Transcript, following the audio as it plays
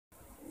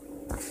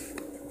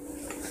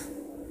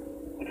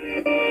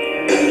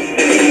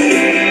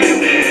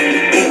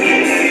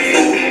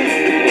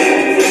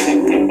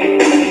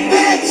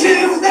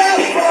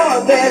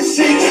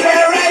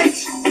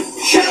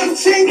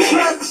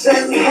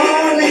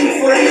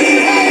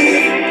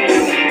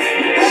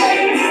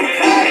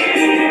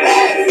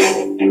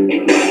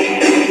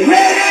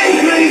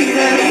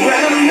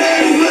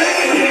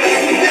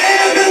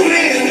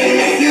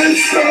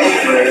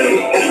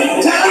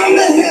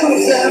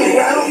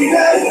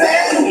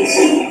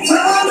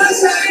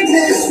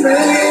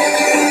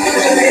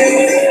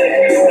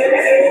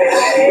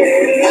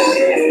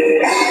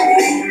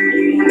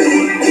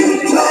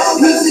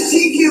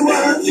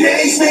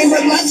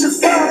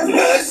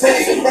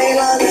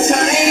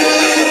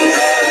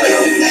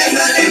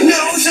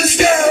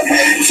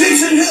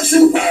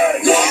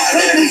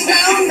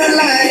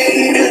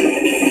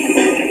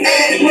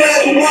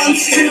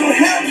to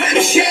help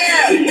and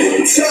share.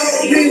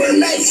 Told me what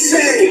they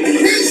say.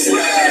 He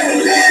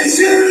swear that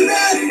to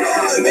the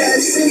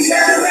forest is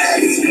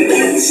correct.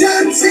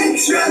 Shunting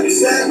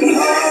trucks and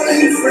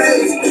hauling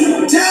freight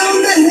down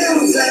the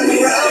hills and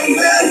round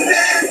the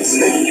fence.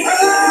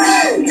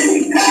 Oh,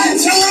 and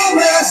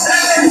Thomas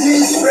and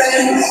his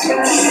friends.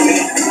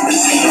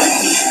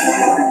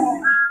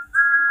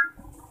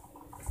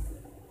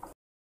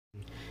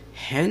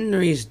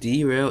 Henry's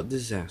derailed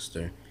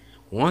disaster.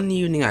 One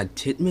evening at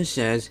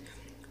Titmush's,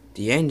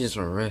 the engines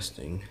were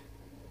resting.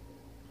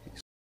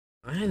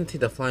 I had to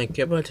take the flying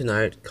kipper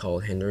tonight,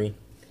 called Henry.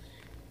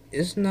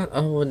 It's not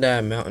over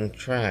that mountain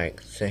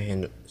track,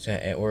 said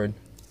Edward.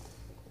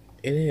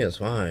 It is,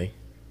 why?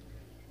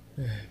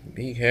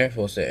 Be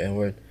careful, said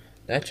Edward.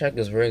 That track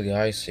is really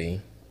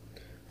icy.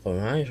 From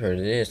what I've heard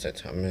it is, said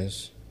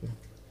Thomas.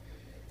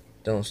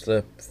 Don't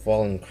slip,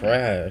 fall, and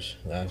crash,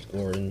 laughed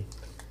Gordon.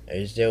 I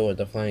just dealt with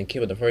the flying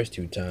kipper the first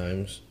 2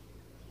 times.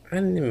 I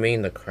didn't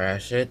mean to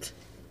crash it.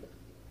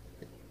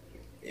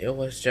 It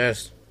was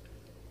just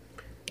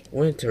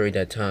wintry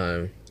that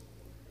time,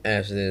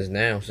 as it is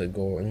now, said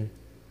Gordon.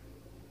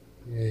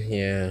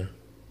 Yeah,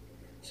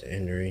 said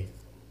Henry.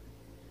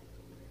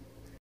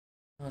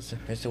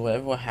 So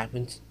whatever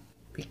happens,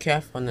 be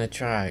careful on the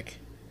track,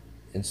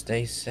 and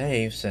stay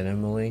safe, said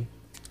Emily.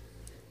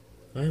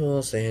 I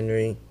will, said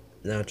Henry.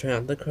 Now try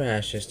not to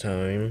crash this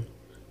time.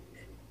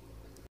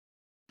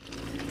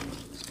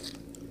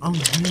 Oh,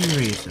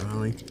 Henry, said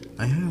Emily.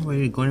 I heard where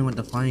you're going with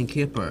the flying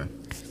kipper.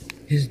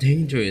 It's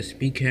dangerous,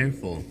 be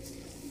careful.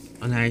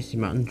 On the icy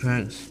mountain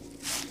tracks?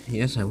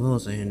 Yes, I will,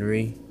 said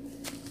Henry.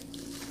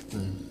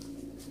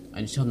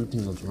 I just hope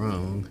nothing goes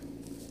wrong.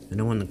 I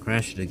don't want to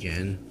crash it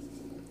again.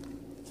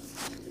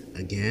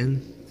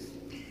 Again?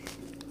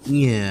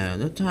 Yeah,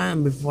 the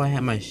time before I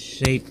had my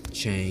shape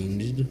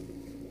changed.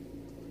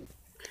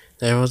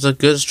 There was a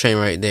goods train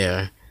right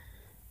there,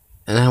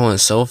 and I went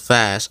so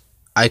fast,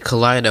 I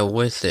collided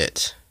with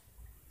it,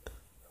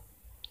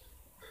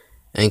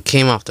 and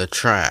came off the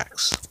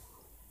tracks.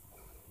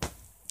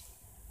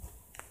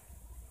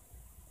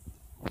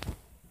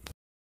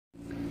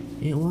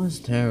 It was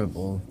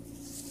terrible.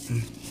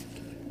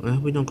 Well, I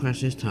hope we don't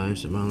crash this time,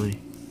 said Molly.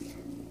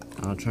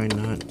 I'll try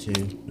not to.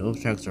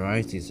 Those tracks are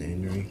icy, said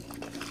Henry.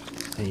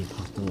 And he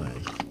puffed away.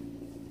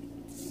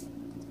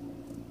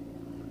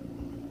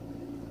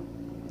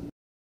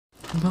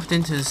 He puffed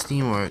into the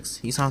steamworks.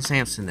 He saw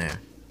Samson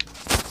there.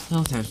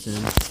 Hello,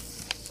 Samson.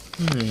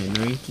 Hi,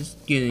 Henry.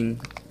 Just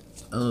getting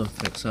a little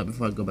fix up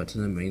before I go back to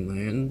the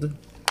mainland.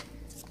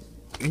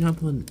 You're not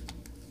putting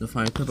the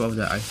fire clip over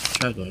that icy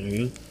track, are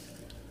you?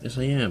 Yes,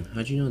 I am.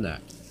 How'd you know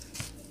that?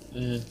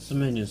 Some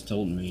man just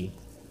told me.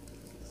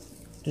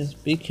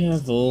 Just be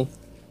careful.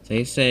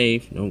 Stay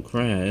safe. Don't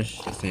crash,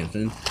 said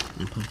Samson,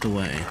 and puffed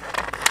away.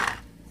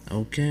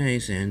 Okay,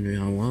 said Henry,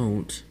 I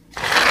won't.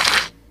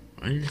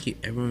 Why does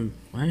everyone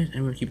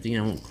keep thinking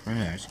I won't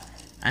crash?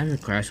 I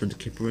haven't crashed with the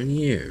kipper in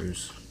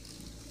years.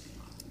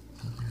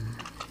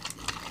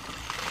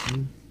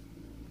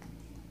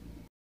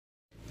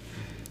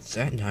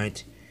 That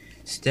night,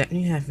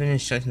 Stephanie had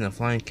finished setting the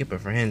flying kipper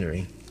for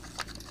Henry.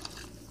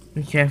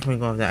 Be careful when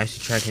you go off that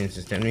icy track, said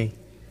Stephanie.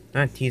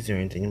 Not tease or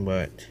anything,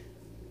 but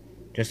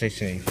just stay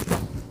safe.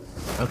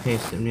 Okay,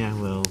 Stephanie, I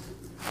will.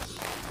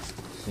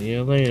 See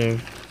you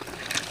later.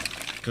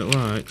 Good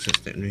luck, said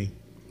Stephanie.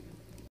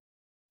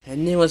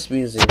 Henry was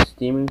busy,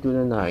 steaming through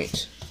the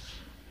night.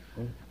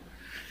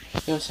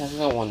 He was having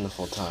a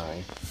wonderful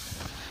time.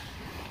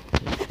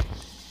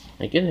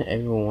 I get that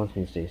everyone wants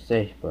me to stay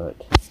safe, but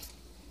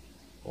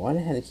why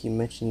did I have to keep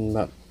mentioning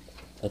about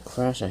the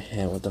crash I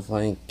had with the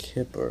flying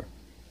kipper?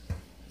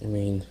 I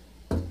mean,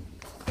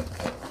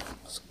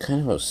 it's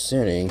kind of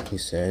upsetting, he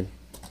said.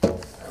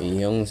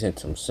 He only said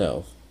to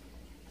himself.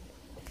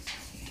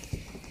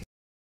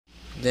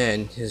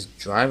 Then his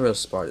driver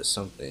spotted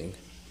something.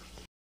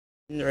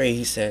 Henry,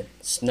 he said,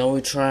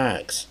 snowy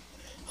tracks.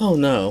 Oh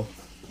no.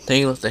 Then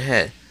he looked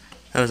ahead.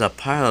 There was a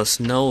pile of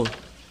snow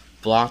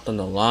blocked on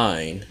the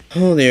line.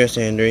 Oh dear,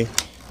 said Henry.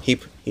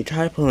 He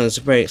tried pulling his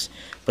brakes,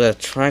 but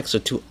the tracks were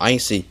too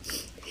icy.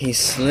 He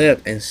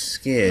slipped and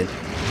skid.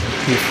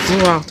 He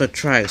flew off the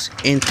tracks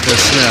into the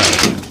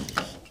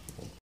snow.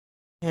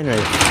 Henry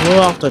flew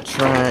off the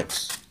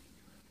tracks.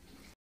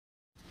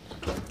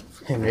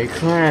 Henry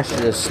crashed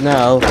in the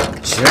snow,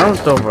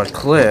 jumped over a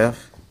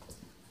cliff,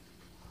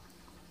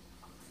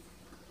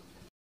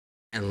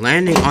 and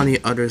landing on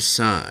the other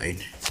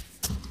side.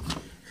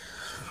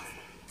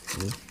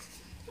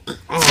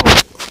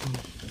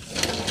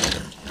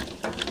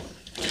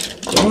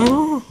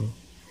 Oh,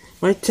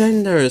 my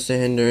tenders, said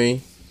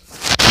Henry.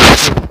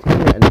 The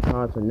tender and the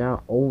cars were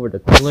now over the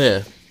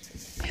cliff.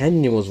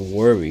 Henry was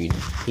worried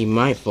he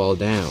might fall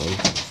down.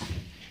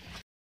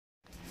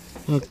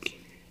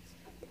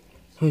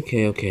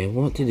 Okay,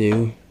 what to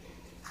do?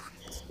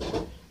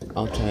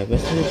 I'll try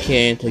best I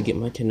can to get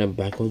my tender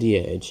back on the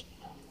edge.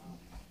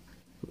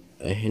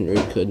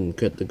 Henry couldn't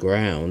cut the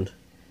ground.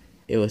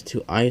 It was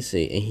too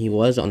icy and he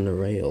was on the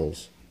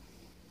rails.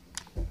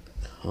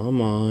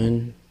 Come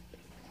on.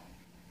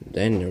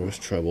 Then there was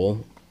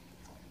trouble.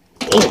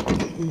 Oh.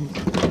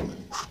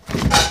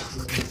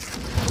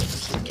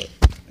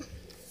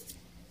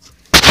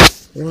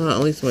 Well, at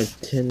least my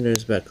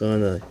tender's back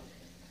on the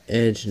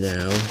edge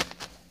now.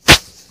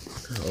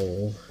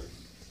 Oh,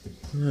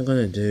 what am I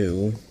gonna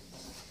do?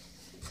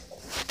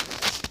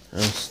 I'm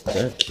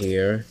stuck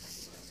here,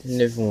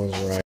 and everyone's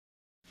right.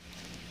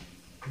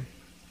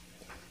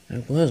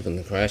 I was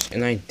gonna crash,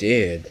 and I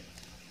did.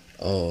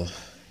 Oh,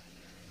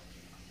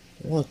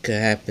 what could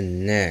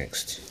happen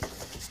next?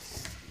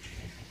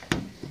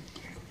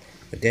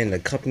 But then the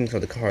couplings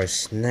of the car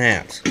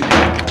snapped.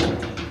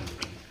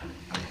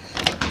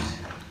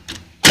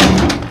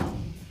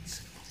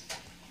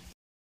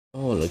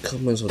 Oh, the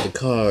couplings of the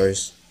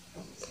cars.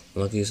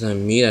 Lucky it's not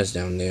me that's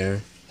down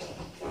there.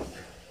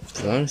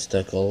 So I'm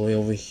stuck all the way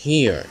over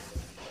here.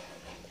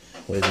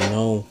 With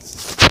no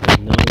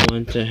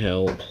one to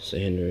help,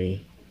 said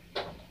Henry.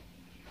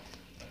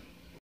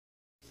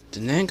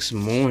 The next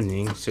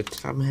morning, Sir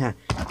Tom had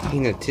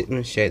seen the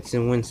Titman sheds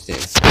in Winston.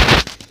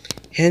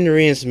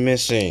 Henry is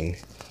missing.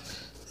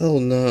 Oh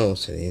no,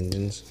 said the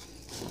Indians.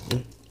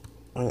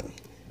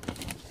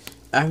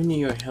 I need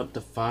your help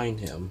to find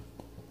him.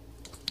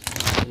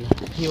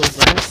 He was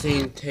last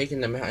seen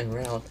taking the mountain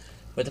route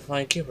with the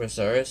flying keeper,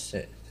 sir,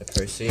 said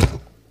Percy.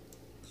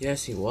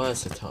 Yes, he was,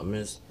 said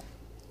Thomas.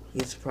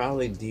 He's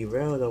probably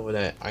derailed over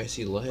that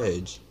icy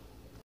ledge.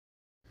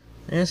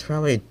 There's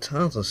probably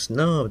tons of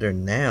snow up there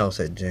now,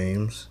 said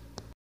James.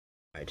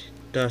 Right,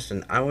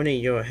 Dustin, I will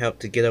need your help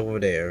to get over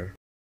there.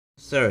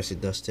 Sir,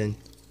 said Dustin.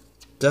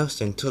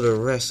 Dustin, to the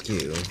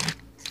rescue.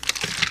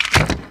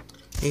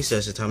 He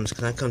says to Thomas,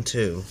 can I come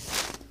too?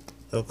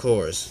 Of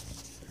course.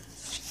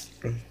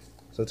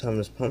 So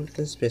Thomas pumped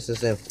his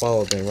pistols and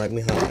followed them right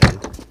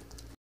behind.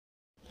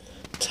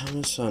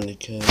 Thomas found the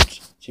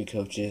two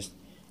coaches,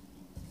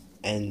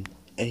 and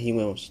he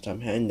went with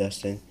Tom and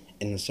Dustin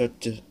in the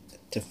search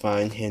to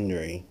find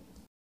Henry.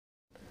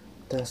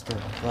 Dustin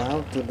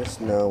plowed through the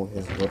snow with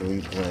his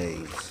rotary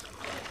blades.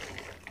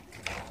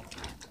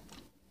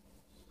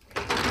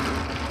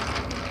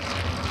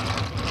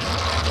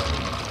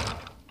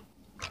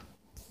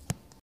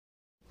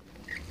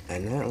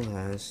 And at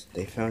last,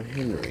 they found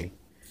Henry,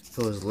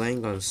 who was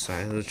laying on the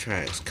side of the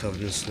tracks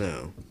covered in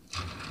snow.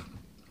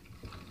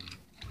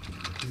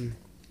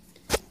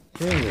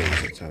 Henry,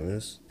 said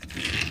Thomas.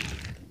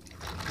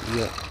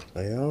 Yeah,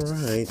 are you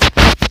alright?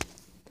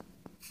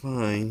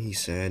 Fine, he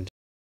said.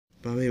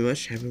 But I'll be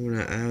much happier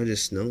when I'm out of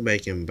this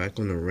snowbank and back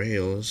on the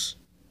rails.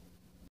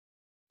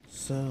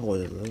 So,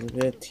 with a little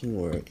bit of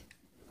teamwork,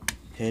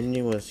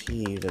 Henry was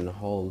heaved and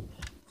hauled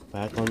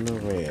back on the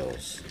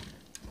rails.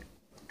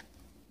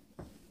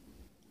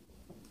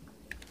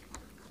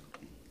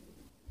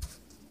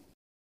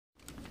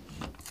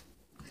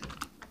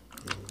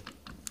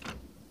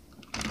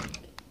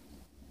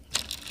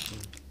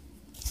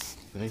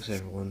 Thanks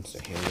everyone,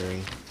 said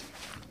Henry.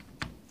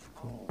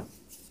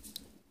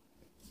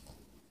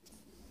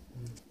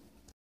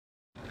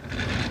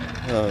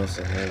 Oh,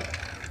 said Hank.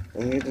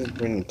 We need to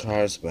bring the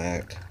cars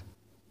back.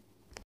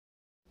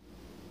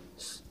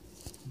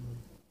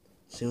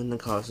 Soon the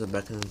cars were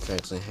back in the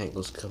tracks and Hank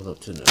was covered up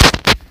to them.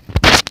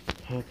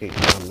 Okay,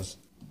 Thomas.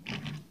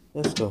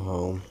 Let's go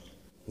home,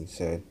 he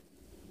said.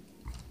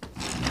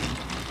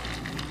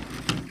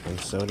 And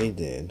so they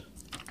did.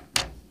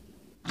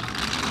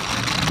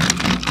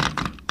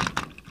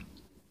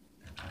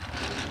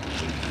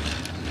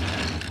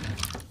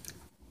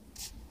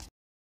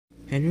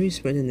 Henry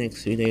spent the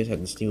next 2 days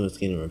after the steam was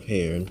getting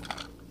repaired.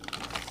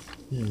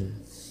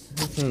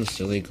 I found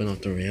silly going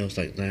off the rails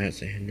like that,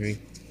 said Henry.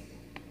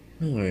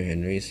 Don't worry,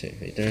 Henry, said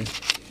Peter.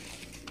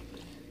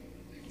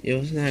 It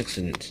was an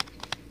accident.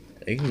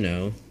 You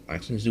know,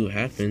 accidents do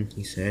happen,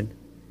 he said.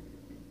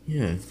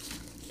 Yeah,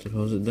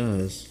 suppose it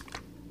does.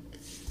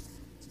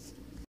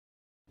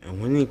 And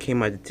when he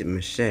came out to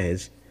Titman's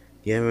sheds,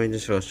 the other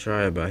just felt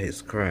shy about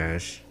his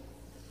crash.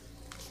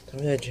 Tell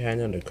me that you had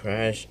another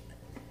crash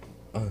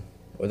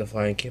with the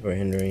flying keeper,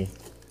 Henry.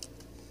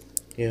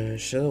 Yeah, I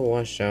should have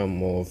watched out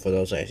more for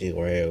those icy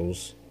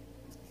rails.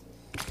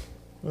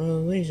 Well,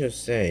 at least you're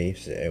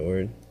safe, said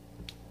Edward.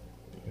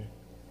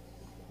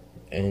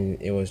 And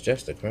it was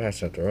just a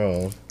crash after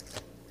all.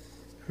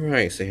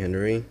 Right, said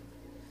Henry.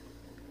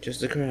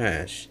 Just a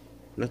crash.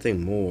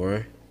 Nothing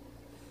more.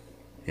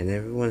 And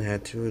everyone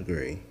had to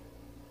agree.